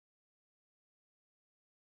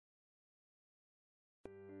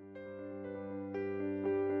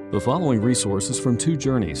The following resources from Two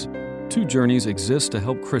Journeys. Two Journeys exists to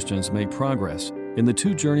help Christians make progress in the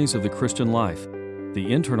two journeys of the Christian life,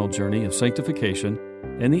 the internal journey of sanctification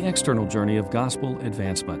and the external journey of gospel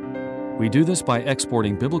advancement. We do this by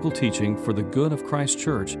exporting biblical teaching for the good of Christ's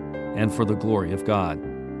church and for the glory of God.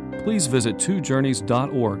 Please visit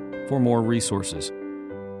twojourneys.org for more resources.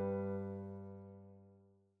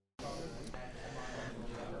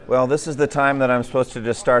 Well, this is the time that I'm supposed to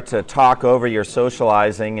just start to talk over your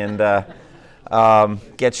socializing and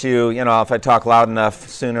get you, if I talk loud enough,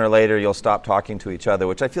 sooner or later you'll stop talking to each other,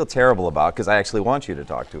 which I feel terrible about because I actually want you to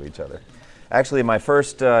talk to each other. Actually, my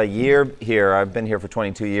first year here, I've been here for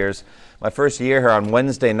 22 years, my first year here on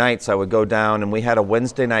Wednesday nights I would go down and we had a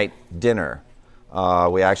Wednesday night dinner.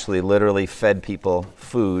 We actually literally fed people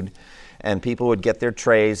food and people would get their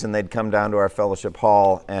trays and they'd come down to our fellowship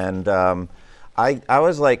hall and I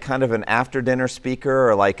was like kind of an after dinner speaker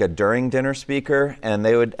or like a during dinner speaker, and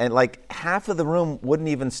like half of the room wouldn't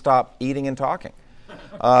even stop eating and talking.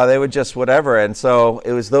 They would just whatever, and so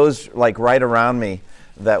it was those like right around me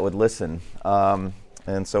that would listen. And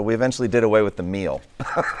so we eventually did away with the meal.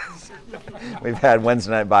 We've had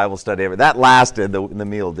Wednesday night Bible study. That lasted, the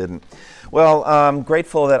meal didn't. Well, I'm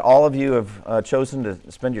grateful that all of you have chosen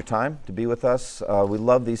to spend your time to be with us. We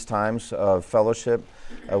love these times of fellowship.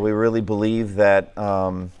 We really believe that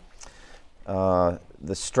the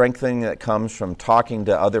strengthening that comes from talking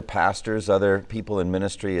to other pastors, other people in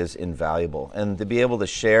ministry is invaluable. And to be able to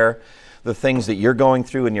share the things that you're going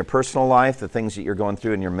through in your personal life, the things that you're going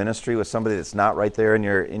through in your ministry with somebody that's not right there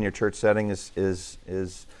in your church setting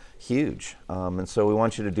is huge. And so we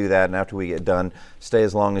want you to do that, and after we get done, stay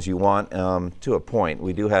as long as you want to a point.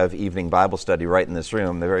 We do have evening Bible study right in this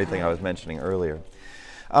room, the very thing I was mentioning earlier.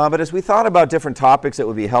 But as we thought about different topics that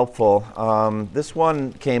would be helpful, this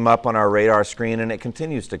one came up on our radar screen, and it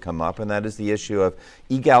continues to come up, and that is the issue of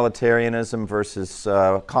egalitarianism versus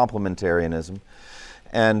complementarianism.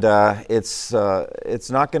 And it's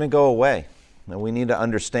not going to go away. And we need to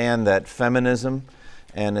understand that feminism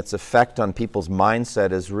and its effect on people's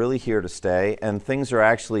mindset is really here to stay, and things are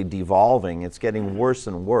actually devolving. It's getting worse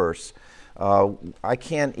and worse. I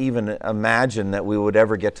can't even imagine that we would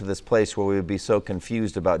ever get to this place where we would be so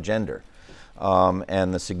confused about gender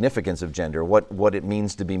and the significance of gender, what it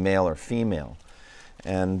means to be male or female.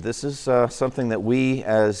 And this is something that we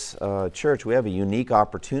as a church, we have a unique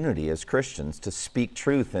opportunity as Christians to speak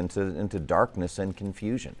truth into darkness and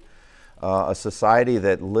confusion. A society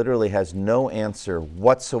that literally has no answer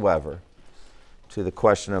whatsoever to the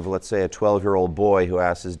question of, let's say, a 12-year-old boy who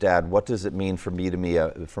asks his dad, what does it mean for me to be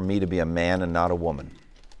a man and not a woman?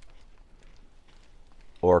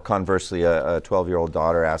 Or conversely, a 12-year-old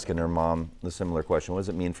daughter asking her mom the similar question, what does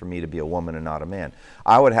it mean for me to be a woman and not a man?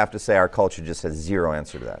 I would have to say our culture just has zero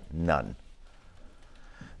answer to that, none.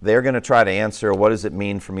 They're going to try to answer, what does it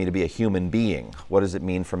mean for me to be a human being? What does it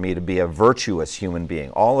mean for me to be a virtuous human being?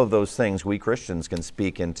 All of those things we Christians can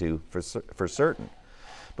speak into for certain.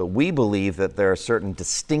 But we believe that there are certain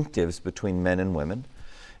distinctives between men and women,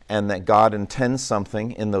 and that God intends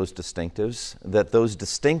something in those distinctives, that those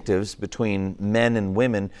distinctives between men and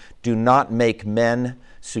women do not make men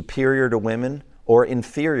superior to women or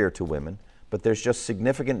inferior to women, but there's just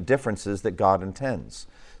significant differences that God intends.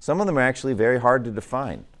 Some of them are actually very hard to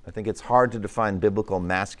define. I think it's hard to define biblical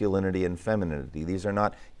masculinity and femininity. These are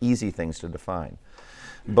not easy things to define.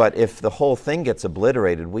 But if the whole thing gets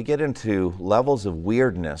obliterated, we get into levels of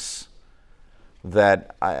weirdness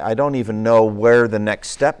that I don't even know where the next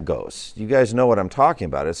step goes. You guys know what I'm talking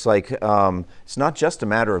about. It's like, it's not just a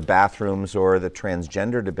matter of bathrooms or the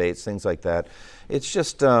transgender debates, things like that. It's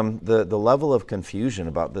just the level of confusion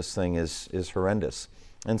about this thing is horrendous.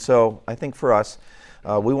 And so I think for us,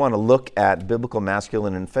 we want to look at biblical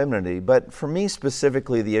masculine and femininity, but for me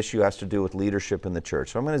specifically, the issue has to do with leadership in the church.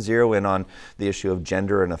 So I'm going to zero in on the issue of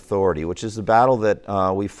gender and authority, which is the battle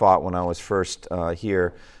that we fought when I was first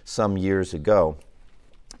here some years ago,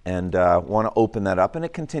 and want to open that up, and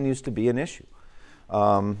it continues to be an issue.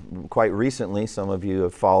 Quite recently, some of you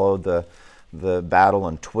have followed the battle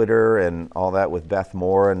on Twitter and all that with Beth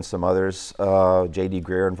Moore and some others, J.D.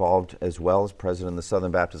 Greear involved as well as president of the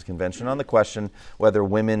Southern Baptist Convention, on the question whether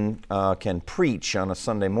women can preach on a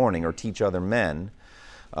Sunday morning or teach other men,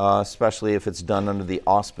 especially if it's done under the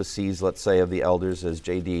auspices, let's say, of the elders as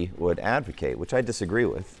J.D. would advocate, which I disagree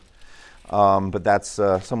with. But that's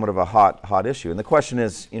somewhat of a hot issue. And the question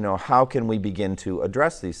is, how can we begin to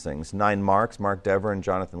address these things? Nine Marks, Mark Dever and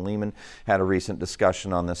Jonathan Leeman had a recent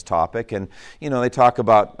discussion on this topic. And, they talk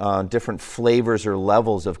about different flavors or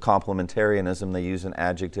levels of complementarianism. They use an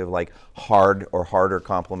adjective like hard or harder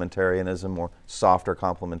complementarianism or softer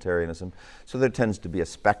complementarianism. So there tends to be a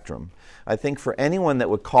spectrum. I think for anyone that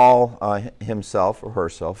would call himself or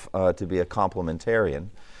herself to be a complementarian,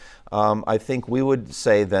 I think we would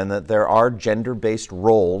say then that there are gender-based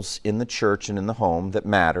roles in the church and in the home that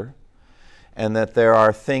matter, and that there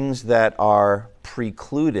are things that are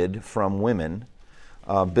precluded from women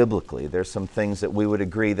biblically. There's some things that we would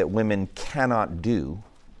agree that women cannot do.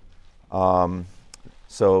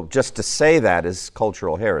 So just to say that is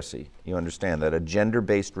cultural heresy. You understand that a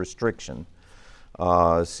gender-based restriction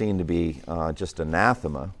is seen to be just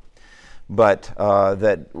anathema. But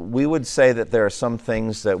that we would say that there are some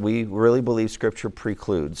things that we really believe Scripture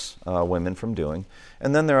precludes women from doing.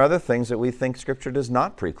 And then there are other things that we think Scripture does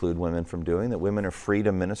not preclude women from doing, that women are free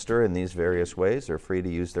to minister in these various ways. They're free to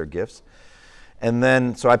use their gifts. And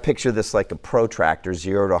then, so I picture this like a protractor,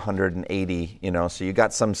 0 to 180, so you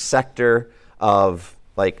got some sector of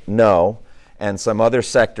like no, and some other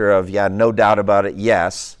sector of yeah, no doubt about it,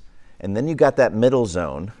 yes. And then you got that middle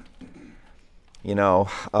zone,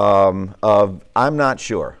 of I'm not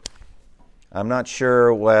sure. I'm not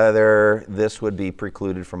sure whether this would be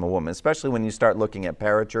precluded from a woman, especially when you start looking at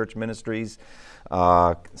parachurch ministries,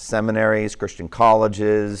 seminaries, Christian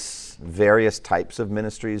colleges, various types of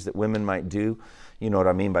ministries that women might do. You know what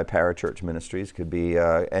I mean by parachurch ministries. Could be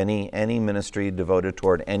any ministry devoted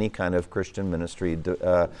toward any kind of Christian ministry,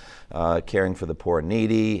 caring for the poor and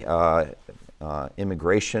needy,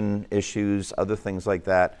 immigration issues, other things like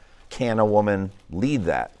that. Can a woman lead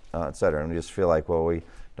that, et cetera? And we just feel like, well, we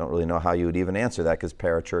don't really know how you would even answer that because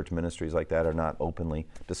parachurch ministries like that are not openly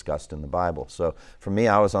discussed in the Bible. So for me,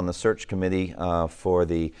 I was on the search committee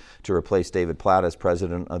to replace David Platt as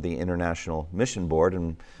president of the International Mission Board.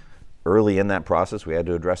 And early in that process, we had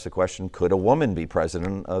to address the question, could a woman be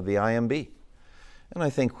president of the IMB? And I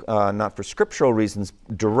think not for scriptural reasons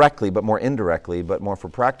directly, but more indirectly, but more for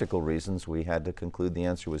practical reasons, we had to conclude the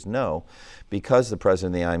answer was no, because the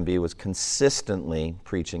president of the IMB was consistently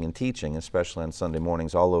preaching and teaching, especially on Sunday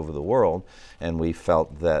mornings all over the world, and we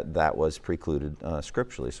felt that that was precluded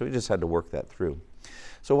scripturally. So we just had to work that through.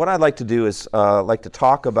 So what I'd like to do is like to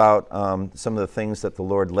talk about some of the things that the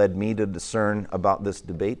Lord led me to discern about this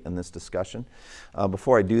debate and this discussion.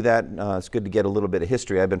 Before I do that, it's good to get a little bit of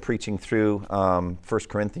history. I've been preaching through 1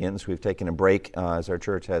 Corinthians. We've taken a break as our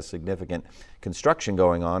church has significant construction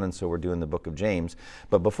going on, and so we're doing the book of James.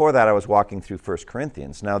 But before that, I was walking through 1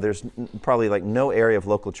 Corinthians. Now, there's probably like no area of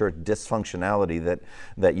local church dysfunctionality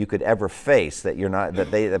that you could ever face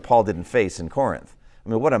that Paul didn't face in Corinth. I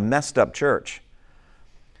mean, what a messed up church.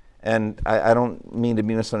 And I don't mean to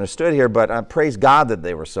be misunderstood here, but I praise God that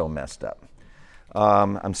they were so messed up.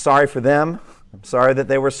 I'm sorry for them. I'm sorry that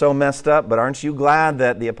they were so messed up, but aren't you glad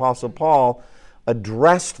that the Apostle Paul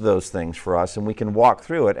addressed those things for us and we can walk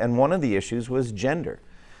through it? And one of the issues was gender.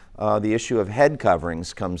 The issue of head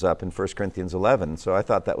coverings comes up in 1 Corinthians 11. So I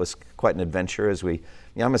thought that was quite an adventure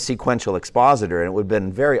I'm a sequential expositor, and it would have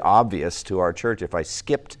been very obvious to our church if I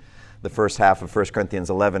skipped the first half of 1 Corinthians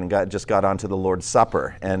 11 and just got onto the Lord's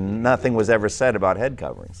Supper, and nothing was ever said about head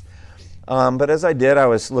coverings. But as I did, I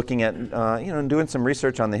was looking at, doing some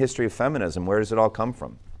research on the history of feminism. Where does it all come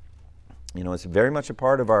from? It's very much a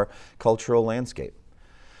part of our cultural landscape.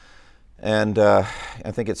 And I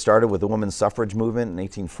think it started with the women's suffrage movement in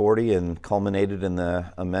 1840 and culminated in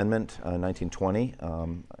the amendment in 1920,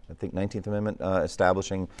 I think 19th Amendment,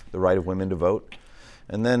 establishing the right of women to vote.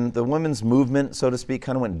 And then the women's movement, so to speak,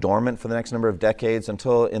 kind of went dormant for the next number of decades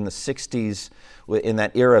until in the 60s, in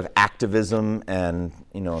that era of activism and,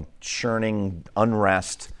 churning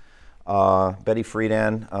unrest. Betty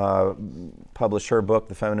Friedan published her book,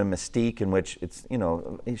 The Feminine Mystique, in which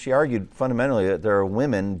she argued fundamentally that there are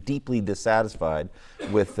women deeply dissatisfied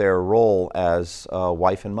with their role as a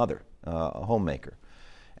wife and mother, a homemaker.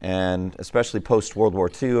 And especially post-World War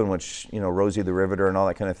II, in which, Rosie the Riveter and all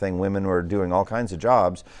that kind of thing, women were doing all kinds of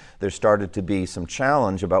jobs, there started to be some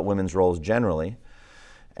challenge about women's roles generally.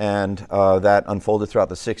 And that unfolded throughout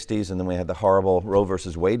the 60s, and then we had the horrible Roe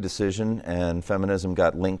versus Wade decision, and feminism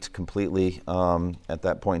got linked completely at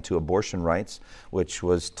that point to abortion rights, which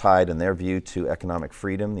was tied, in their view, to economic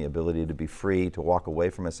freedom, the ability to be free to walk away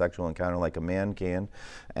from a sexual encounter like a man can,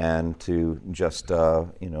 and to just,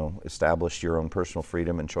 establish your own personal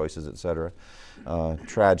freedom and choices, etc.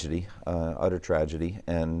 Tragedy, utter tragedy,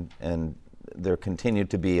 and there continued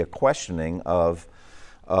to be a questioning of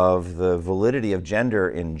of the validity of gender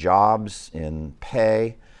in jobs, in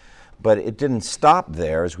pay. But it didn't stop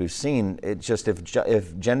there, as we've seen. It just,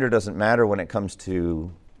 if gender doesn't matter when it comes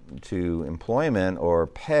to employment or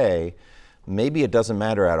pay, maybe it doesn't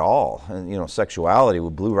matter at all. And, sexuality, we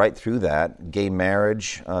blew right through that. Gay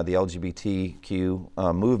marriage, the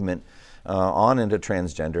LGBTQ movement, on into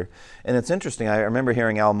transgender. And it's interesting, I remember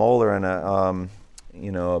hearing Al Mohler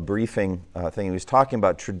in a briefing thing. He was talking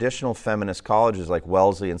about traditional feminist colleges like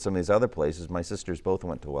Wellesley and some of these other places. My sisters both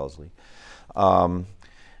went to Wellesley.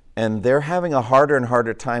 And they're having a harder and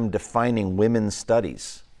harder time defining women's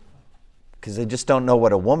studies because they just don't know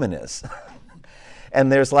what a woman is.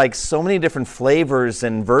 And there's like so many different flavors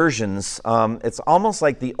and versions. It's almost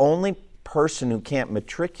like the only person who can't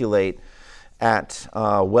matriculate at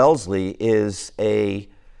Wellesley is a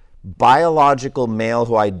biological male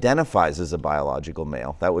who identifies as a biological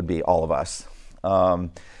male. That would be all of us.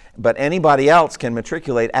 But anybody else can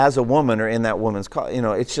matriculate as a woman or in that woman's college.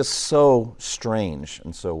 It's just so strange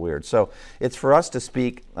and so weird. So it's for us to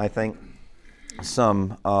speak, I think,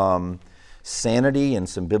 some sanity and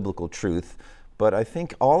some biblical truth. But I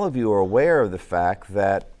think all of you are aware of the fact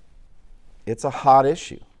that it's a hot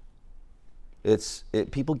issue.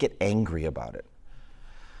 People get angry about it.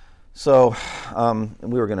 So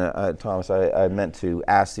we were going to, Thomas, I meant to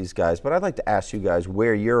ask these guys, but I'd like to ask you guys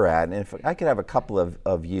where you're at. And if I could have a couple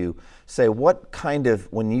of you say what kind of,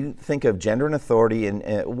 when you think of gender and authority,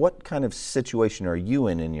 and what kind of situation are you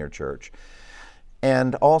in your church?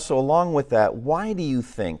 And also along with that, why do you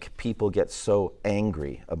think people get so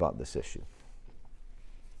angry about this issue?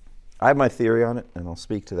 I have my theory on it, and I'll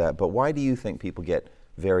speak to that. But why do you think people get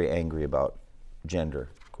very angry about gender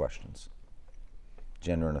questions?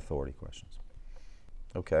 Gender and authority questions.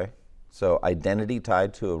 Okay, so identity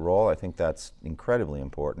tied to a role, I think that's incredibly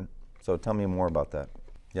important. So tell me more about that.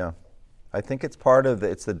 Yeah, I think it's part of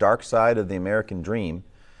it's the dark side of the American dream,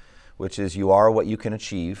 which is you are what you can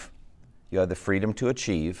achieve. You have the freedom to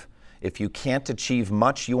achieve. If you can't achieve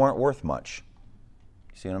much, you aren't worth much.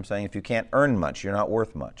 You see what I'm saying? If you can't earn much, you're not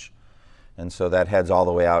worth much. And so that heads all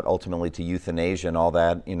the way out ultimately to euthanasia and all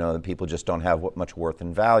that. People just don't have much worth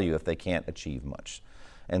and value if they can't achieve much.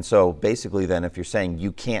 And so basically then if you're saying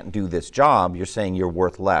you can't do this job, you're saying you're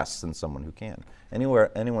worth less than someone who can.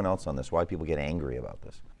 Anyone else on this? Why people get angry about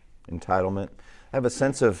this? Entitlement. I have a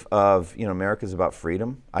sense of America's about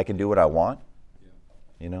freedom. I can do what I want.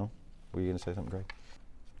 Yeah. Were you going to say something, Greg?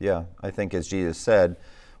 Yeah, I think as Jesus said,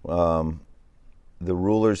 the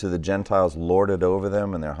rulers of the Gentiles lord it over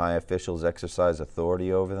them, and their high officials exercise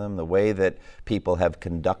authority over them. The way that people have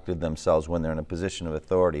conducted themselves when they're in a position of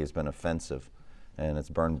authority has been offensive, and it's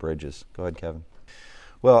burned bridges. Go ahead, Kevin.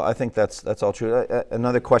 Well, I think that's all true.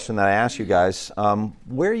 Another question that I ask you guys,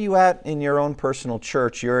 where are you at in your own personal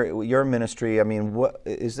church, your ministry? I mean, what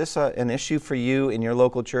is this an issue for you in your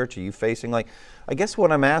local church? Are you facing, I guess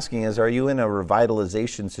what I'm asking is, are you in a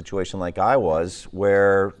revitalization situation like I was,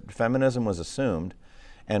 where feminism was assumed,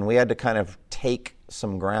 and we had to kind of take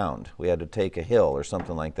some ground? We had to take a hill or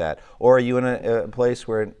something like that. Or are you in a place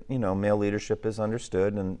where, male leadership is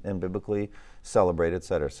understood and biblically celebrated, et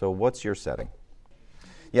cetera? So what's your setting?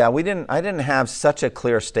 Yeah, I didn't have such a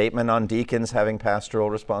clear statement on deacons having pastoral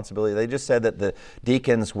responsibility. They just said that the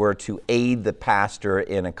deacons were to aid the pastor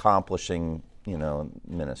in accomplishing,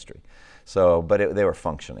 ministry. So, but they were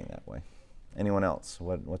functioning that way. Anyone else?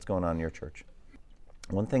 What's going on in your church?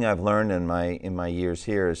 One thing I've learned in my years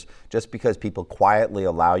here is just because people quietly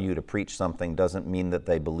allow you to preach something doesn't mean that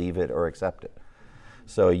they believe it or accept it.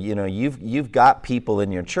 So, you've got people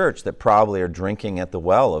in your church that probably are drinking at the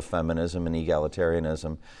well of feminism and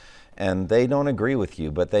egalitarianism, and they don't agree with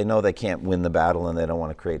you, but they know they can't win the battle and they don't want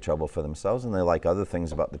to create trouble for themselves, and they like other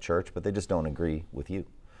things about the church, but they just don't agree with you.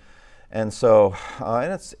 And so,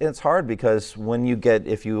 and it's hard because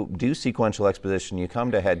if you do sequential exposition, you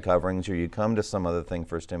come to head coverings or you come to some other thing,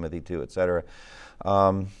 1 Timothy 2, et cetera,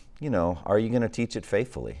 are you going to teach it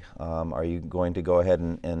faithfully? Are you going to go ahead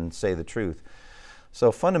and say the truth? So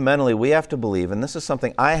fundamentally, we have to believe, and this is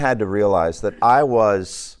something I had to realize, that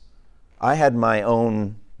I had my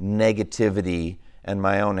own negativity and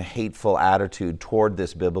my own hateful attitude toward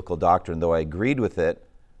this biblical doctrine. Though I agreed with it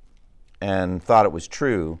and thought it was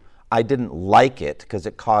true, I didn't like it because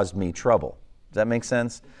it caused me trouble. Does that make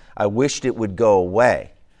sense? I wished it would go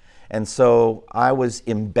away. And so I was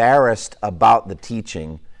embarrassed about the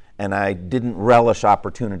teaching, and I didn't relish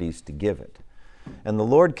opportunities to give it. And the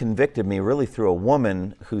Lord convicted me really through a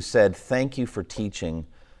woman who said, "Thank you for teaching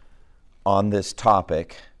on this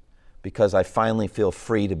topic, because I finally feel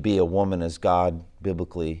free to be a woman as God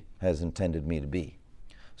biblically has intended me to be."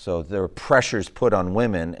 So there are pressures put on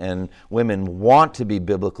women, and women want to be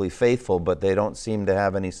biblically faithful, but they don't seem to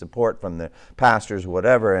have any support from the pastors,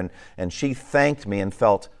 whatever. And she thanked me and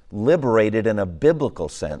felt liberated in a biblical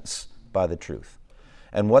sense by the truth.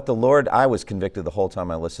 And what the Lord, I was convicted the whole time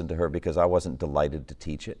I listened to her because I wasn't delighted to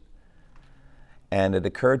teach it. And it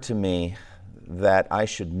occurred to me that I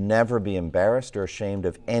should never be embarrassed or ashamed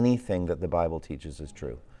of anything that the Bible teaches is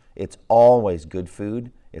true. It's always good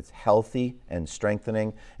food. It's healthy and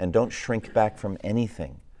strengthening, and don't shrink back from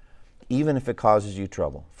anything, even if it causes you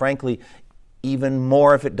trouble. Frankly, even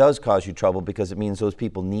more if it does cause you trouble, because it means those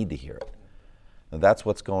people need to hear it. And that's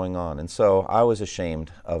what's going on. And so I was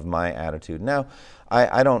ashamed of my attitude. Now,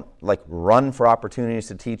 I don't run for opportunities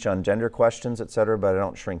to teach on gender questions, etc., but I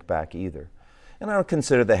don't shrink back either. And I don't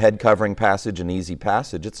consider the head covering passage an easy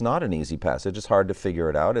passage. It's not an easy passage. It's hard to figure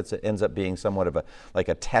it out. It ends up being somewhat of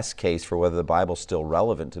a test case for whether the Bible's still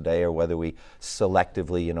relevant today or whether we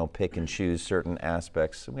selectively, pick and choose certain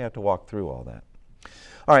aspects. We have to walk through all that.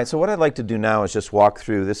 All right, so what I'd like to do now is just walk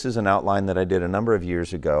through. This is an outline that I did a number of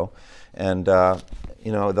years ago. And,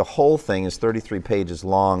 the whole thing is 33 pages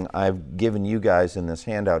long. I've given you guys in this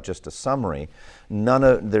handout just a summary.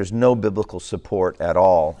 There's no biblical support at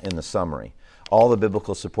all in the summary. All the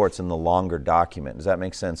biblical support's in the longer document. Does that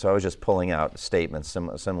make sense? So I was just pulling out statements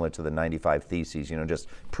similar to the 95 Theses, just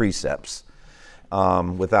precepts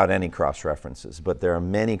without any cross-references. But there are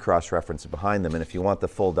many cross-references behind them, and if you want the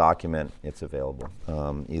full document, it's available,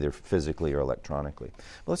 either physically or electronically.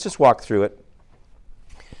 But let's just walk through it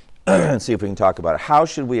and see if we can talk about it. How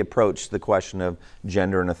should we approach the question of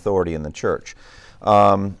gender and authority in the church?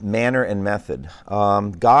 Manner and method.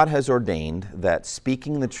 God has ordained that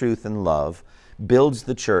speaking the truth in love builds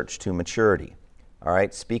the church to maturity. All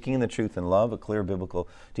right, speaking the truth in love, a clear biblical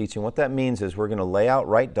teaching. What that means is we're going to lay out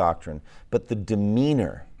right doctrine, but the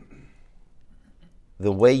demeanor,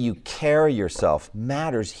 the way you carry yourself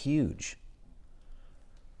matters huge.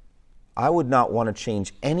 I would not want to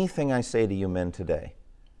change anything I say to you men today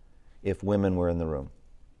if women were in the room.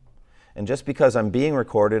 And just because I'm being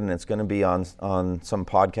recorded and it's going to be on some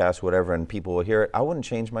podcast, whatever, and people will hear it, I wouldn't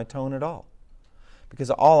change my tone at all. Because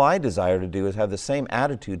all I desire to do is have the same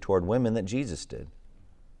attitude toward women that Jesus did.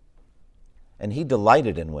 And he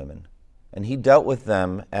delighted in women. And he dealt with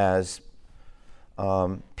them as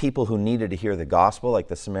people who needed to hear the gospel, like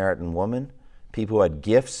the Samaritan woman, people who had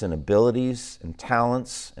gifts and abilities and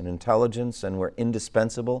talents and intelligence and were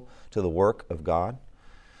indispensable to the work of God.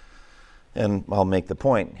 And I'll make the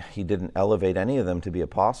point, he didn't elevate any of them to be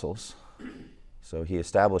apostles. So he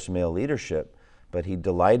established male leadership, but he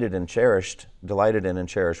delighted in and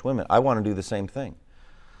cherished women. I want to do the same thing.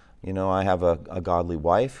 I have a godly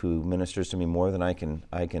wife who ministers to me more than I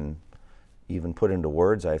can even put into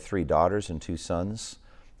words. I have 3 daughters and 2 sons.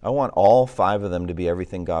 I want all 5 of them to be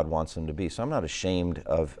everything God wants them to be. So I'm not ashamed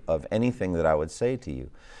of anything that I would say to you.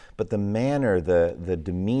 But the manner, the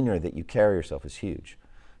demeanor that you carry yourself is huge.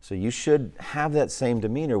 So you should have that same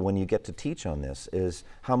demeanor when you get to teach on this, is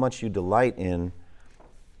how much you delight in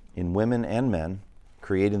women and men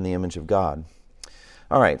creating the image of God.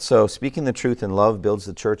 All right, so speaking the truth in love builds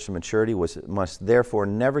the church to maturity, must therefore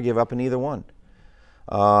never give up in either one,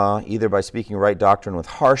 either by speaking right doctrine with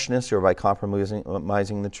harshness or by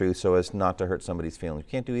compromising the truth so as not to hurt somebody's feelings. You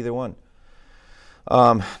can't do either one.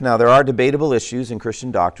 Now, there are debatable issues in Christian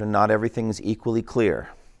doctrine. Not everything is equally clear.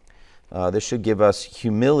 This should give us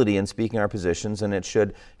humility in speaking our positions, and it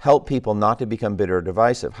should help people not to become bitter or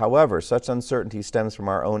divisive. However, such uncertainty stems from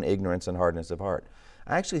our own ignorance and hardness of heart.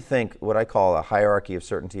 I actually think what I call a hierarchy of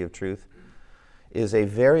certainty of truth is a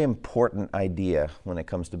very important idea when it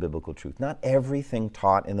comes to biblical truth. Not everything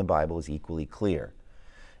taught in the Bible is equally clear.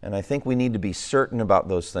 And I think we need to be certain about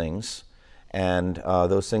those things, and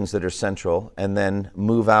those things that are central, and then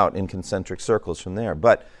move out in concentric circles from there.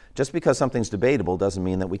 But just because something's debatable doesn't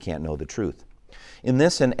mean that we can't know the truth. In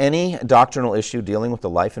this and any doctrinal issue dealing with the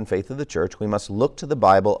life and faith of the church, we must look to the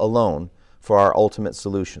Bible alone for our ultimate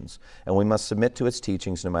solutions, and we must submit to its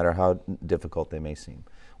teachings no matter how difficult they may seem.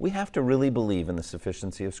 We have to really believe in the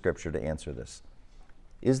sufficiency of Scripture to answer this.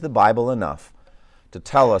 Is the Bible enough to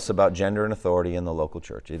tell us about gender and authority in the local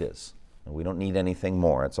church? It is. And we don't need anything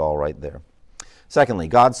more. It's all right there. Secondly,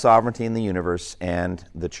 God's sovereignty in the universe and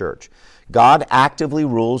the church. God actively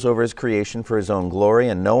rules over his creation for his own glory,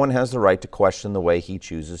 and no one has the right to question the way he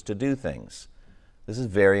chooses to do things. This is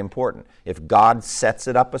very important. If God sets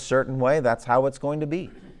it up a certain way, that's how it's going to be.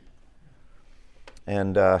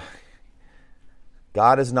 And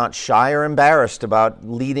God is not shy or embarrassed about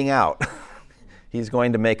leading out. He's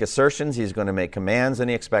going to make assertions, he's going to make commands, and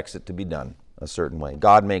he expects it to be done. a certain way.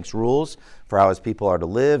 God makes rules for how his people are to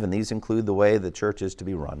live, and these include the way the church is to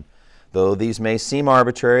be run. Though these may seem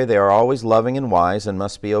arbitrary, they are always loving and wise and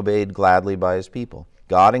must be obeyed gladly by his people.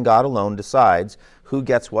 God and God alone decides who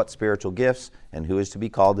gets what spiritual gifts and who is to be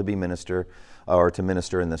called to be minister or to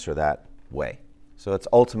minister in this or that way. So it's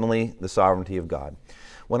ultimately the sovereignty of God.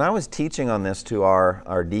 When I was teaching on this to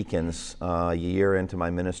our deacons a year into my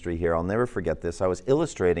ministry here, I'll never forget this. I was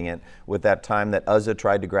illustrating it with that time that Uzzah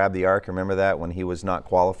tried to grab the ark. Remember that, when he was not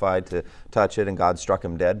qualified to touch it and God struck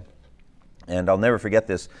him dead? And I'll never forget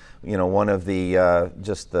this. One of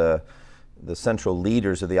the central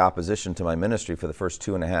leaders of the opposition to my ministry for the first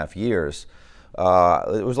 2.5 years,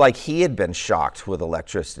 it was like he had been shocked with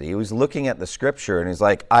electricity. He was looking at the scripture and he's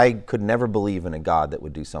like, I could never believe in a God that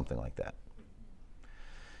would do something like that.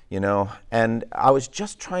 And I was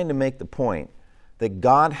just trying to make the point that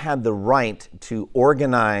God had the right to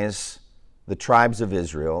organize the tribes of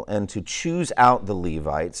Israel and to choose out the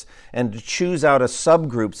Levites and to choose out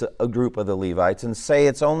a group of the Levites and say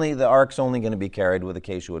the ark's only going to be carried with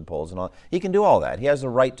acacia wood poles and all. He can do all that. He has the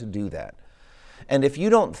right to do that. And if you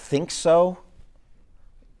don't think so,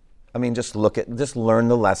 just learn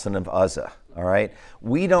the lesson of Uzzah, all right?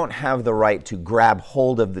 We don't have the right to grab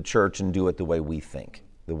hold of the church and do it the way we think,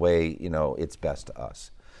 the way, it's best to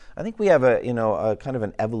us. I think we have a kind of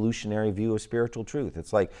an evolutionary view of spiritual truth.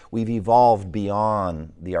 It's like we've evolved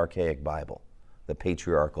beyond the archaic Bible, the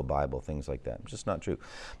patriarchal Bible, things like that. It's just not true.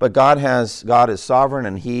 But God is sovereign,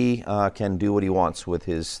 and he can do what he wants with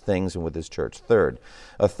his things and with his church. Third,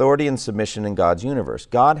 authority and submission in God's universe.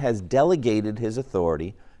 God has delegated his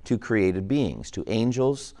authority to created beings, to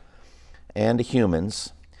angels and to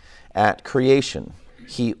humans at creation.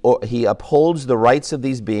 He upholds the rights of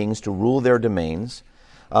these beings to rule their domains,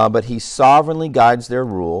 but he sovereignly guides their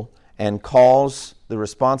rule and calls the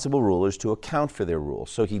responsible rulers to account for their rule.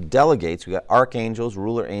 So he delegates. We got archangels,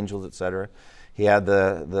 ruler angels, etc. He had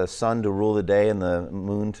the sun to rule the day and the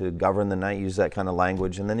moon to govern the night, use that kind of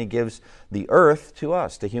language. And then he gives the earth to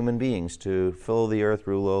us, to human beings, to fill the earth,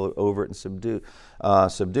 rule over it, and subdue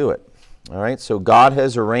it. All right, so God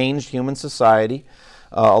has arranged human society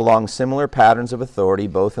along similar patterns of authority,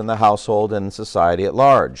 both in the household and in society at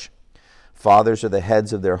large. Fathers are the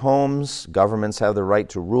heads of their homes. Governments have the right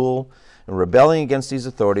to rule. And rebelling against these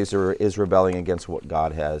authorities is rebelling against what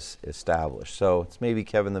God has established. So it's maybe,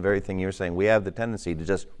 Kevin, the very thing you're saying. We have the tendency to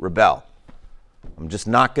just rebel. I'm just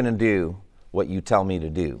not going to do what you tell me to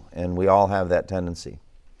do. And we all have that tendency.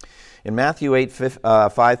 In Matthew 8,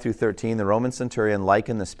 5 through 13, the Roman centurion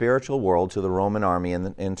likened the spiritual world to the Roman army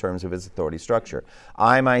in terms of its authority structure.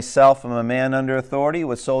 I myself am a man under authority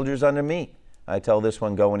with soldiers under me. I tell this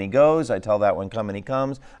one, go, and he goes. I tell that one, come, and he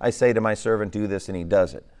comes. I say to my servant, do this, and he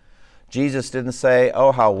does it. Jesus didn't say,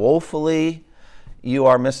 oh, how woefully you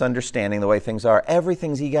are misunderstanding the way things are.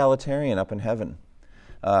 Everything's egalitarian up in heaven.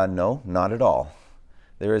 No, not at all.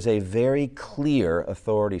 There is a very clear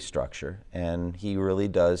authority structure, and he really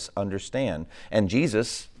does understand. And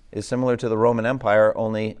Jesus is similar to the Roman emperor,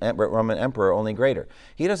 only greater.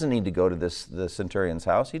 He doesn't need to go to the centurion's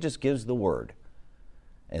house. He just gives the word,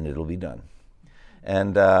 and it'll be done.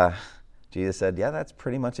 And Jesus said, yeah, that's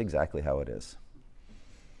pretty much exactly how it is.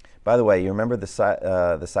 By the way, you remember the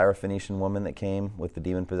Syrophoenician woman that came with the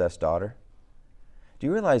demon-possessed daughter? Do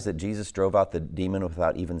you realize that Jesus drove out the demon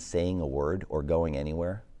without even saying a word or going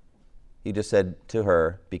anywhere? He just said to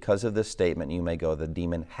her, because of this statement, you may go. The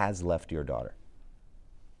demon has left your daughter.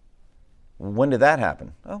 When did that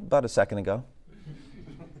happen? Oh, about a second ago.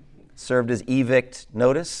 Served his evict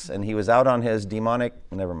notice, and he was out on his demonic,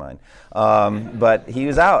 never mind. But he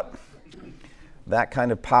was out. That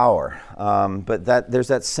kind of power. But there's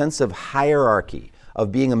that sense of hierarchy, of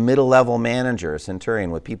being a middle-level manager, a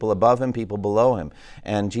centurion, with people above him, people below him.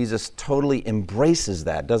 And Jesus totally embraces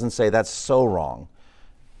that, doesn't say that's so wrong.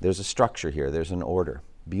 There's a structure here, there's an order,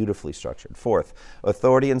 beautifully structured. Fourth,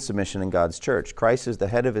 authority and submission in God's church. Christ is the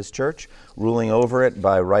head of his church, ruling over it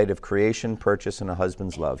by right of creation, purchase, and a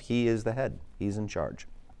husband's love. He is the head. He's in charge.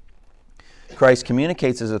 Christ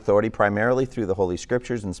communicates his authority primarily through the Holy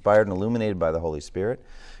Scriptures, inspired and illuminated by the Holy Spirit.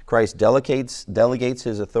 Christ delegates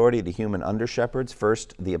his authority to human under-shepherds,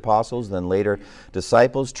 first the apostles, then later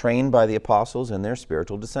disciples trained by the apostles and their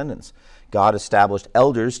spiritual descendants. God established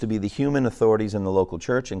elders to be the human authorities in the local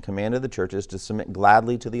church and commanded the churches to submit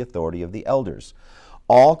gladly to the authority of the elders.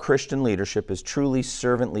 All Christian leadership is truly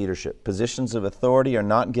servant leadership. Positions of authority are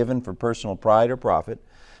not given for personal pride or profit,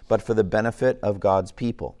 but for the benefit of God's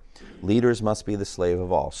people. Leaders must be the slave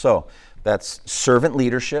of all. So that's servant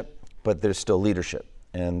leadership, but there's still leadership.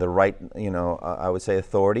 And the right, I would say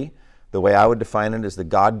authority, the way I would define it is the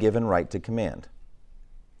God-given right to command.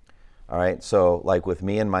 All right, so like with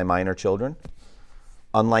me and my minor children,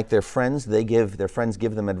 unlike their friends, their friends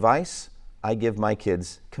give them advice. I give my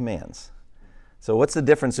kids commands. So what's the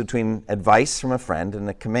difference between advice from a friend and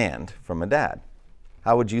a command from a dad?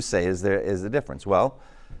 How would you say is the difference? Well,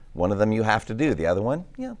 one of them you have to do. The other one,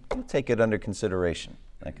 you take it under consideration,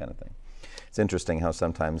 that kind of thing. It's interesting how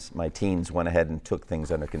sometimes my teens went ahead and took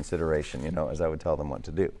things under consideration, as I would tell them what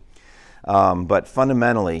to do. But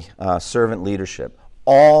fundamentally, servant leadership,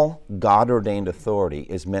 all God-ordained authority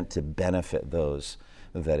is meant to benefit those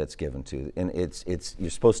that it's given to. And you're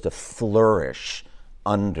supposed to flourish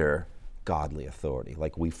under godly authority,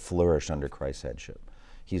 like we flourish under Christ's headship.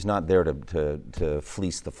 He's not there to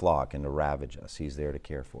fleece the flock and to ravage us. He's there to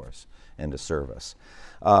care for us and to serve us.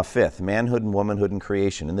 Fifth, manhood and womanhood in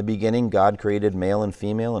creation. In the beginning, God created male and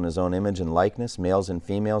female in his own image and likeness. Males and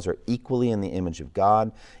females are equally in the image of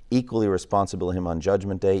God, equally responsible to him on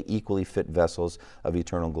Judgment Day, equally fit vessels of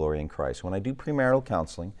eternal glory in Christ. When I do premarital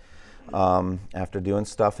counseling, after doing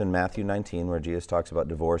stuff in Matthew 19 where Jesus talks about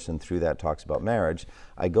divorce and through that talks about marriage,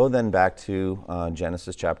 I go then back to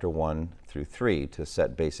Genesis chapter 1 through 3 to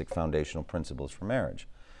set basic foundational principles for marriage.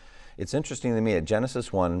 It's interesting to me at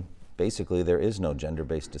Genesis 1, basically there is no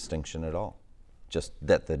gender-based distinction at all, just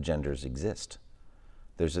that the genders exist.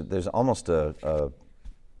 There's almost a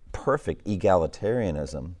perfect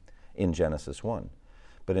egalitarianism in Genesis 1.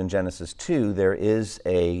 But in Genesis 2, there is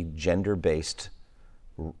a gender-based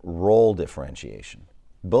role differentiation.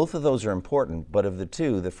 Both of those are important, but of the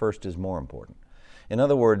two, the first is more important. In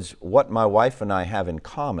other words, what my wife and I have in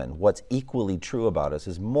common, what's equally true about us,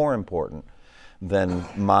 is more important than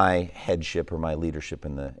my headship or my leadership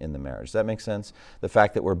in the marriage. Does that make sense? The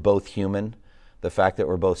fact that we're both human, the fact that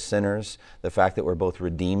we're both sinners, the fact that we're both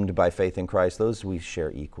redeemed by faith in Christ, those we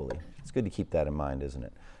share equally. It's good to keep that in mind, isn't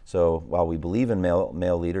it? So while we believe in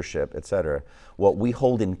male leadership, etc., what we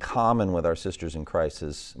hold in common with our sisters in Christ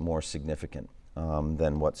is more significant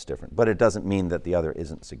than what's different. But it doesn't mean that the other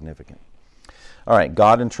isn't significant. All right,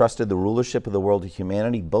 God entrusted the rulership of the world to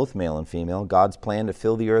humanity, both male and female. God's plan to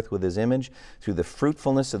fill the earth with his image through the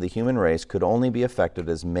fruitfulness of the human race could only be effected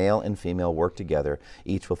as male and female work together,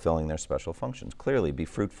 each fulfilling their special functions. Clearly, be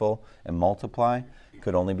fruitful and multiply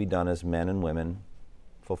could only be done as men and women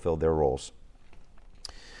fulfilled their roles.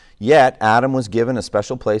 Yet, Adam was given a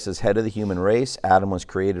special place as head of the human race. Adam was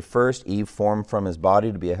created first. Eve formed from his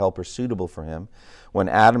body to be a helper suitable for him. When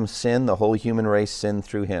Adam sinned, the whole human race sinned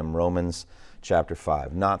through him. Romans chapter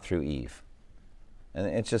 5, not through Eve. And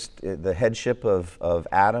it's just the headship of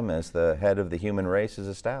Adam as the head of the human race is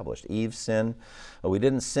established. Eve's sin, we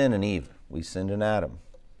didn't sin in Eve, we sinned in Adam.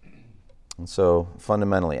 And so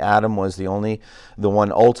fundamentally, Adam was the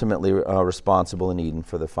one ultimately responsible in Eden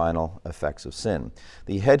for the final effects of sin.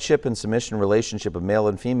 The headship and submission relationship of male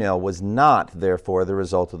and female was not, therefore, the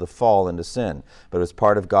result of the fall into sin, but it was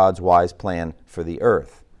part of God's wise plan for the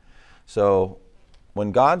earth. So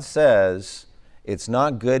when God says it's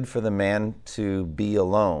not good for the man to be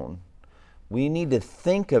alone, we need to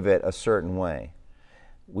think of it a certain way.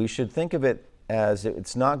 We should think of it as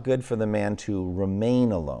it's not good for the man to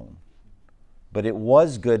remain alone. But it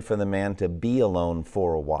was good for the man to be alone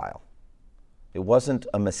for a while. It wasn't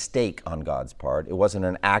a mistake on God's part. It wasn't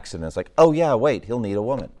an accident. It's like, oh yeah, wait, he'll need a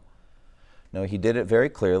woman. No, he did it very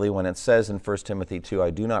clearly when it says in 1 Timothy 2,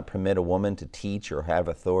 I do not permit a woman to teach or have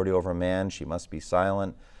authority over a man. She must be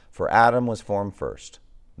silent. For Adam was formed first,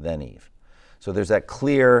 then Eve. So there's that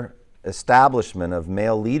clear establishment of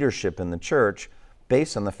male leadership in the church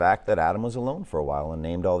based on the fact that Adam was alone for a while and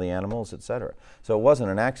named all the animals, etc. So it wasn't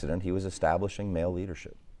an accident. He was establishing male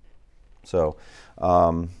leadership. So, that's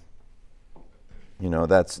an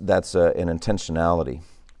intentionality.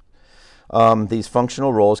 These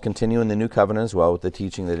functional roles continue in the New Covenant as well, with the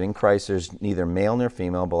teaching that in Christ there's neither male nor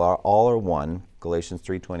female, but all are one. Galatians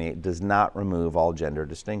 3:28 does not remove all gender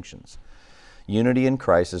distinctions. Unity in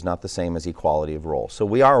Christ is not the same as equality of role. So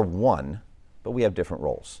we are one, but we have different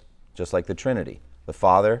roles, just like the Trinity. The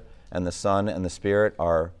Father and the Son and the Spirit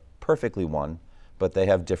are perfectly one, but they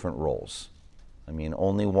have different roles. I mean,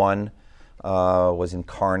 only one was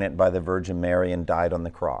incarnate by the Virgin Mary and died on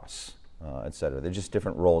the cross, etc. They're just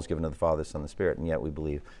different roles given to the Father, Son, and the Spirit, and yet we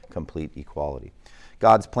believe complete equality.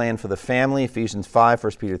 God's plan for the family, Ephesians 5,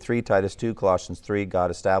 1 Peter 3, Titus 2, Colossians 3,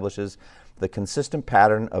 God establishes the consistent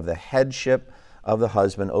pattern of the headship of the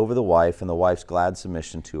husband over the wife and the wife's glad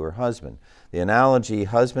submission to her husband. The analogy,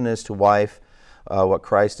 husband is to wife, what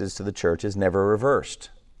Christ is to the church, is never reversed.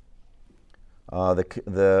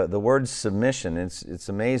 The word submission, it's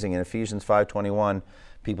amazing. In Ephesians 5:21,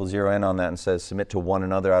 people zero in on that and says, submit to one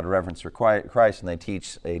another out of reverence for Christ, and they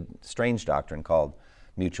teach a strange doctrine called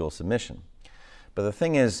mutual submission. But the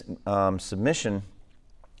thing is, submission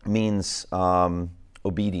means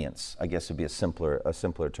obedience, I guess would be a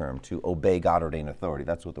simpler term, to obey God-ordained authority.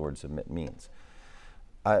 That's what the word submit means.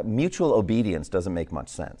 Mutual obedience doesn't make much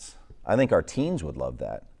sense. I think our teens would love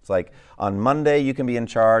that. It's like, on Monday you can be in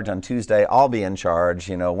charge, on Tuesday I'll be in charge,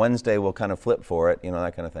 Wednesday we'll kind of flip for it,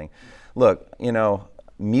 that kind of thing. Look,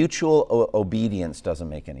 mutual obedience doesn't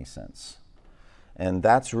make any sense. And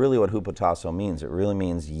that's really what hupotasso means. It really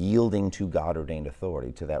means yielding to God-ordained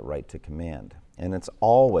authority, to that right to command. And it's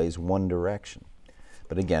always one direction.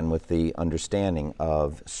 But again, with the understanding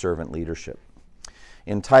of servant leadership.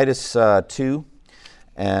 In Titus 2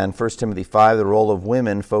 and 1 Timothy 5, the role of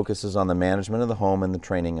women focuses on the management of the home and the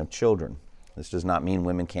training of children. This does not mean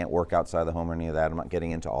women can't work outside the home or any of that. I'm not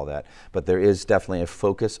getting into all that. But there is definitely a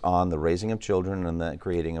focus on the raising of children and the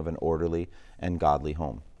creating of an orderly and godly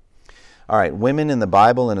home. All right, women in the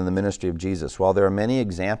Bible and in the ministry of Jesus. While there are many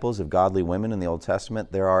examples of godly women in the Old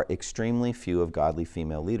Testament, there are extremely few of godly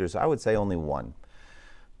female leaders. I would say only one.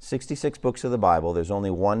 66 books of the Bible, there's only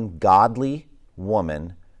one godly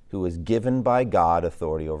woman who was given by God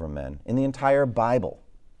authority over men in the entire Bible.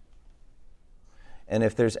 And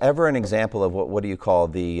if there's ever an example of what do you call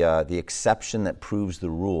the exception that proves the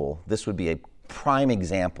rule, this would be a prime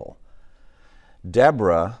example.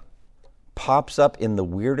 Deborah pops up in the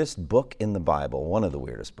weirdest book in the Bible, one of the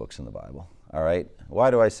weirdest books in the Bible. All right? Why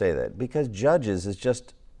do I say that? Because Judges is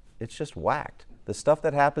just whacked. The stuff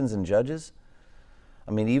that happens in Judges,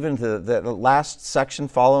 I mean, even the last section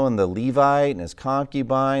following the Levite and his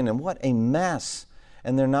concubine, and what a mess.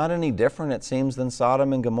 And they're not any different, it seems, than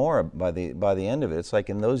Sodom and Gomorrah by the end of it. It's like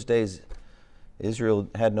in those days, Israel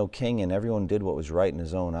had no king and everyone did what was right in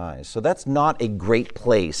his own eyes. So that's not a great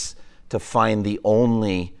place to find the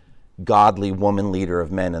only godly woman leader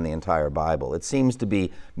of men in the entire Bible. It seems to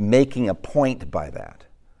be making a point by that.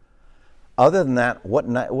 Other than that,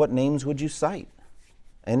 what names would you cite?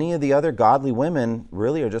 Any of the other godly women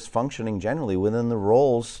really are just functioning generally within the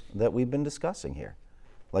roles that we've been discussing here,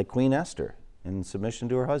 like Queen Esther in submission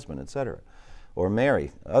to her husband, etc., or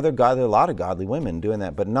Mary. There are a lot of godly women doing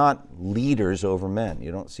that, but not leaders over men.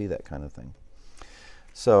 You don't see that kind of thing.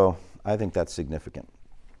 So I think that's significant.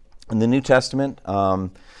 In the New Testament,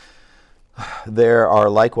 there are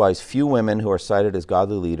likewise few women who are cited as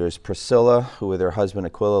godly leaders. Priscilla, who with her husband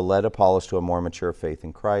Aquila led Apollos to a more mature faith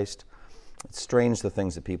in Christ. It's strange the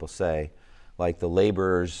things that people say, like the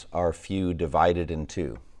laborers are few divided in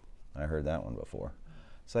two. I heard that one before.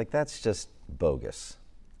 It's like, that's just bogus,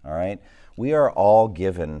 all right? We are all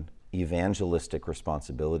given evangelistic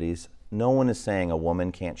responsibilities. No one is saying a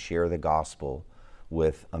woman can't share the gospel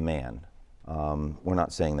with a man. We're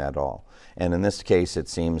not saying that at all. And in this case, it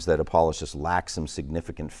seems that Apollos just lacks some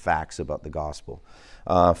significant facts about the gospel.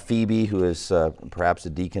 Phoebe, who is perhaps a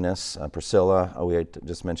deaconess, Priscilla, we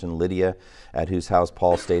just mentioned Lydia, at whose house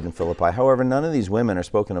Paul stayed in Philippi. However, none of these women are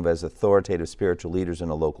spoken of as authoritative spiritual leaders in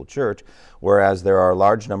a local church, whereas there are a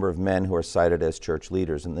large number of men who are cited as church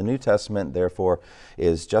leaders. And the New Testament, therefore,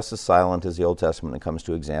 is just as silent as the Old Testament when it comes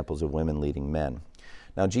to examples of women leading men.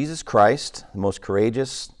 Now, Jesus Christ, the most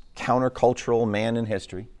courageous, countercultural man in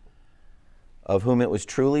history, of whom it was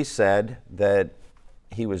truly said that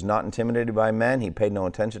he was not intimidated by men. He paid no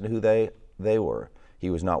attention to who they were. He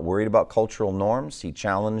was not worried about cultural norms. He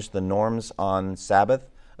challenged the norms on Sabbath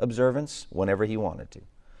observance whenever he wanted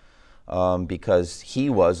to, because he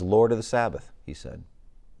was Lord of the Sabbath, he said.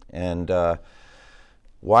 And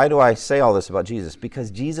why do I say all this about Jesus?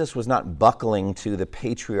 Because Jesus was not buckling to the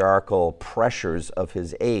patriarchal pressures of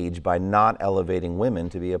his age by not elevating women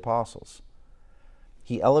to be apostles.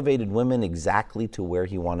 He elevated women exactly to where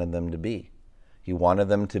he wanted them to be. He wanted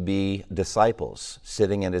them to be disciples,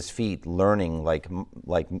 sitting at his feet, learning like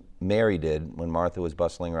Mary did when Martha was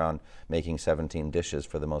bustling around making 17 dishes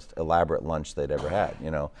for the most elaborate lunch they'd ever had,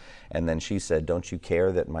 And then she said, "Don't you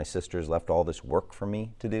care that my sisters left all this work for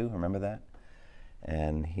me to do?" Remember that?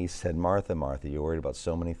 And he said, "Martha, Martha, you're worried about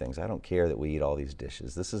so many things. I don't care that we eat all these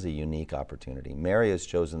dishes. This is a unique opportunity. Mary has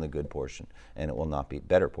chosen the good portion, and it will not be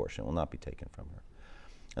better portion. It will not be taken from her."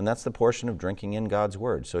 And that's the portion of drinking in God's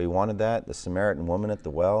word. So he wanted that. The Samaritan woman at the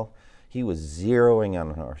well, he was zeroing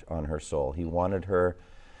on her soul. He wanted her,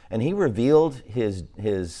 and he revealed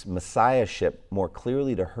his messiahship more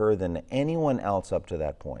clearly to her than anyone else up to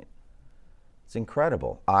that point. It's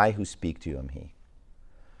incredible. "I who speak to you am he."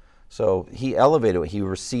 So he elevated it. He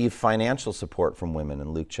received financial support from women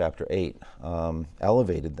in Luke chapter 8,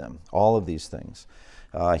 elevated them, all of these things.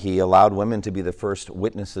 He allowed women to be the first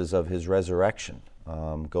witnesses of his resurrection.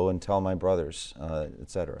 Go and tell my brothers,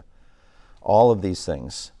 etc. All of these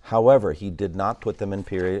things. However, he did not put them in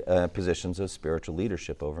positions of spiritual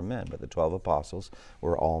leadership over men, but the 12 apostles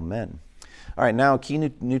were all men. All right, now key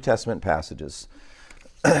New Testament passages.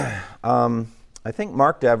 I think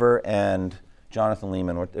Mark Dever and Jonathan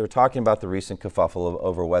Leeman were talking about the recent kerfuffle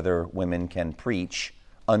over whether women can preach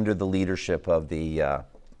under the leadership of the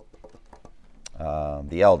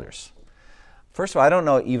elders. First of all, I don't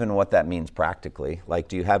know even what that means practically. Like,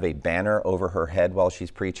 do you have a banner over her head while she's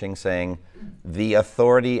preaching saying, the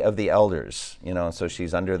authority of the elders, so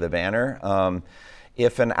she's under the banner?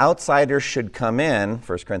 If an outsider should come in,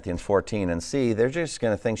 1 Corinthians 14, and see, they're just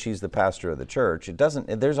going to think she's the pastor of the church.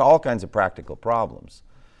 There's all kinds of practical problems.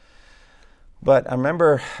 But I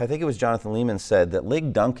remember, I think it was Jonathan Leeman said that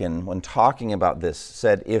Lig Duncan, when talking about this,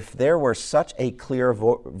 said if there were such a clear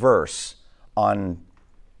verse on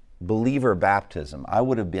believer baptism, I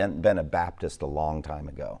would have been a Baptist a long time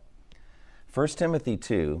ago. 1 Timothy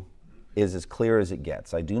 2 is as clear as it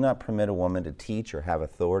gets. I do not permit a woman to teach or have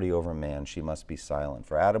authority over a man. She must be silent.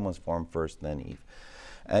 For Adam was formed first, then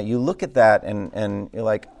Eve. You look at that and you're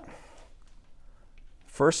like,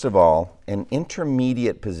 first of all, an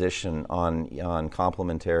intermediate position on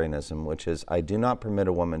complementarianism, which is I do not permit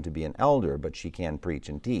a woman to be an elder, but she can preach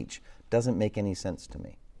and teach, doesn't make any sense to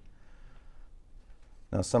me.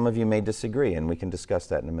 Now, some of you may disagree, and we can discuss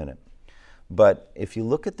that in a minute. But if you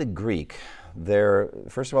look at the Greek,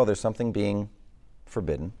 first of all, there's something being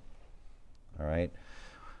forbidden. All right?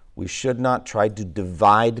 We should not try to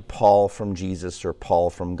divide Paul from Jesus or Paul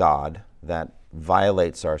from God. That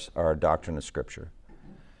violates our doctrine of Scripture.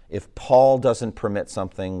 If Paul doesn't permit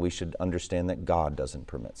something, we should understand that God doesn't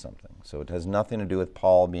permit something. So it has nothing to do with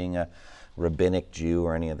Paul being a rabbinic Jew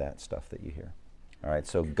or any of that stuff that you hear. All right,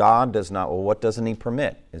 so God does not, well, what doesn't he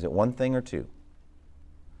permit? Is it one thing or two?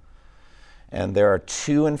 And there are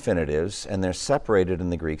two infinitives, and they're separated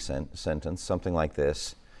in the Greek sentence, something like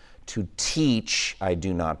this. To teach, I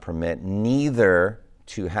do not permit, neither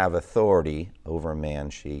to have authority over a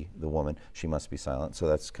man, the woman, she must be silent. So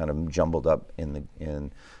that's kind of jumbled up in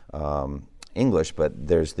English, but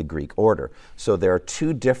there's the Greek order. So there are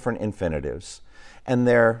two different infinitives, and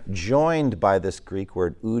they're joined by this Greek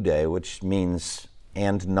word oude, which means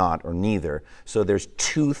and not or neither. So there's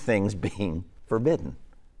two things being forbidden.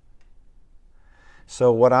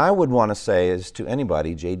 So what I would want to say is to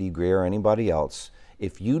anybody, J.D. Greear or anybody else,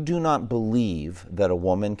 if you do not believe that a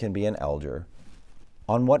woman can be an elder,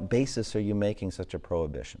 on what basis are you making such a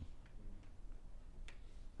prohibition?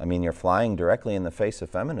 I mean, you're flying directly in the face of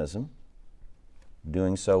feminism,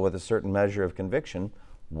 doing so with a certain measure of conviction.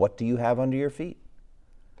 What do you have under your feet?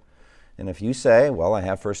 And if you say, well, I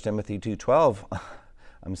have 1 Timothy 2:12,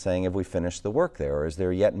 I'm saying, have we finished the work there, or is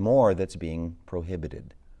there yet more that's being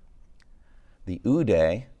prohibited? The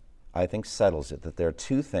oude, I think, settles it, that there are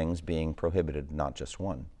two things being prohibited, not just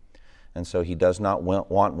one. And so he does not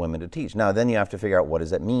want women to teach. Now, then you have to figure out what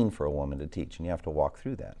does that mean for a woman to teach, and you have to walk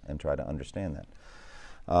through that and try to understand that.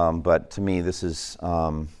 But to me, this is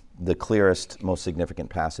the clearest, most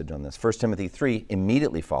significant passage on this. 1 Timothy 3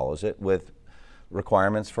 immediately follows it with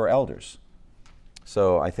requirements for elders.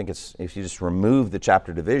 So I think if you just remove the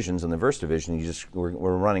chapter divisions and the verse division,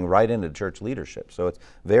 we're running right into church leadership. So it's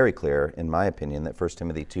very clear, in my opinion, that 1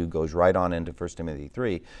 Timothy 2 goes right on into 1 Timothy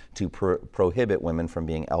 3 to prohibit women from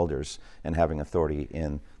being elders and having authority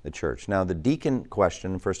in the church. Now, the deacon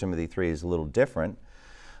question in 1 Timothy 3 is a little different.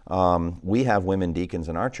 We have women deacons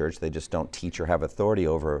in our church. They just don't teach or have authority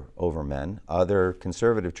over men. Other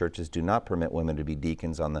conservative churches do not permit women to be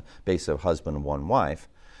deacons on the basis of husband and one wife.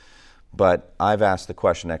 But I've asked the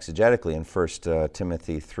question exegetically in 1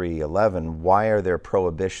 Timothy 3:11, why are there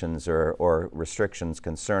prohibitions or restrictions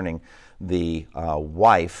concerning the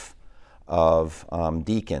wife of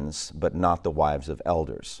deacons, but not the wives of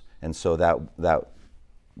elders? And so that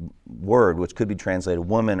word, which could be translated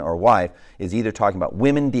woman or wife, is either talking about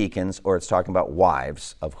women deacons or it's talking about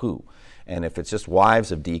wives of who. And if it's just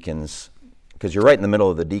wives of deacons, because you're right in the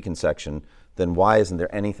middle of the deacon section, then why isn't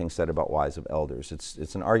there anything said about wives of elders?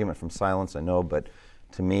 It's an argument from silence, I know, but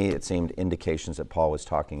to me it seemed indications that Paul was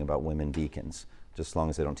talking about women deacons, just as long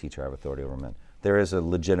as they don't teach or have authority over men. There is a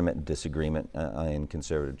legitimate disagreement in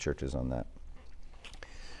conservative churches on that.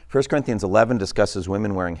 1 Corinthians 11 discusses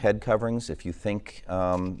women wearing head coverings. If you think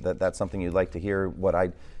that that's something you'd like to hear what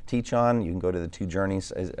I teach on, you can go to the Two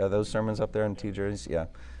Journeys. Are those sermons up there in Two Journeys? Yeah.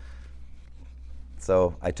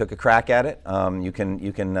 So I took a crack at it. You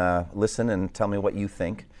can listen and tell me what you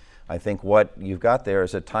think. I think what you've got there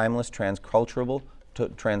is a timeless transcultural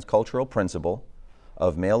principle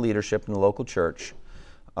of male leadership in the local church,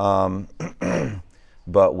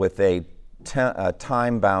 but with a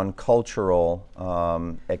time-bound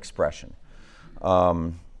cultural expression.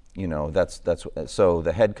 So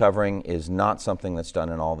the head covering is not something that's done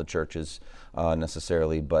in all the churches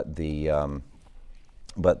necessarily, but the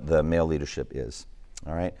male leadership is.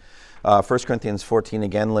 All right. 1 Corinthians 14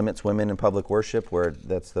 again limits women in public worship, where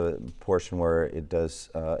that's the portion where it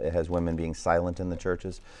has women being silent in the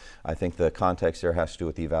churches. I think the context there has to do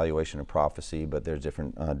with the evaluation of prophecy, but there's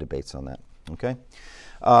different debates on that. Okay.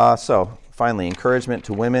 So finally, encouragement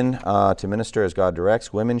to women to minister as God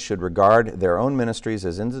directs. Women should regard their own ministries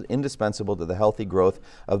as indispensable to the healthy growth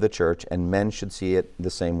of the church, and men should see it the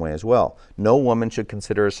same way as well. No woman should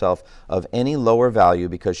consider herself of any lower value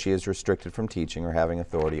because she is restricted from teaching or having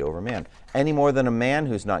authority over man, any more than a man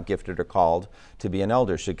who's not gifted or called to be an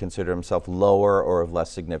elder should consider himself lower or of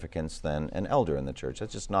less significance than an elder in the church.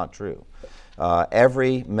 That's just not true.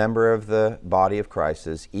 Every member of the body of Christ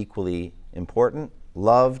is equally important,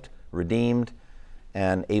 loved, redeemed,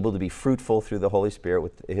 and able to be fruitful through the Holy Spirit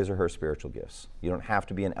with his or her spiritual gifts. You don't have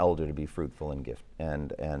to be an elder to be fruitful in gift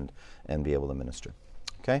and be able to minister.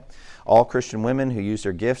 Okay? All Christian women who use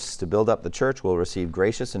their gifts to build up the church will receive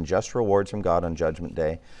gracious and just rewards from God on Judgment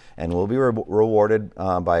Day, and will be rewarded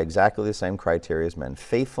by exactly the same criteria as men: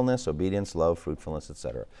 faithfulness, obedience, love, fruitfulness,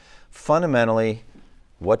 etc. Fundamentally,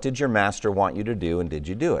 what did your master want you to do, and did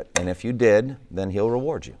you do it? And if you did, then he'll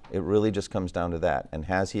reward you. It really just comes down to that. And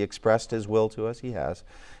has he expressed his will to us? He has.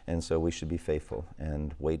 And so we should be faithful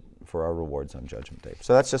and wait for our rewards on Judgment Day.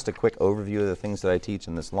 So that's just a quick overview of the things that I teach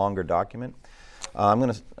in this longer document. I'm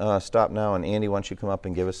going to stop now, and Andy, why don't you come up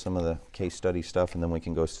and give us some of the case study stuff, and then we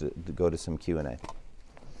can go to some Q&A.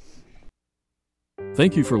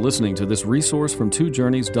 Thank you for listening to this resource from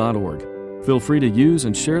twojourneys.org. Feel free to use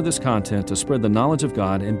and share this content to spread the knowledge of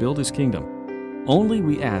God and build His kingdom. Only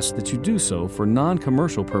we ask that you do so for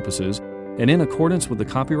non-commercial purposes and in accordance with the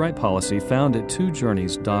copyright policy found at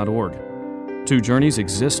twojourneys.org. Two Journeys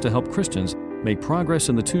exists to help Christians make progress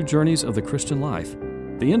in the two journeys of the Christian life: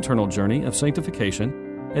 the internal journey of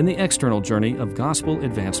sanctification and the external journey of gospel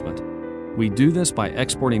advancement. We do this by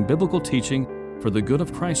exporting biblical teaching for the good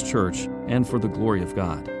of Christ's church and for the glory of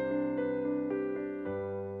God.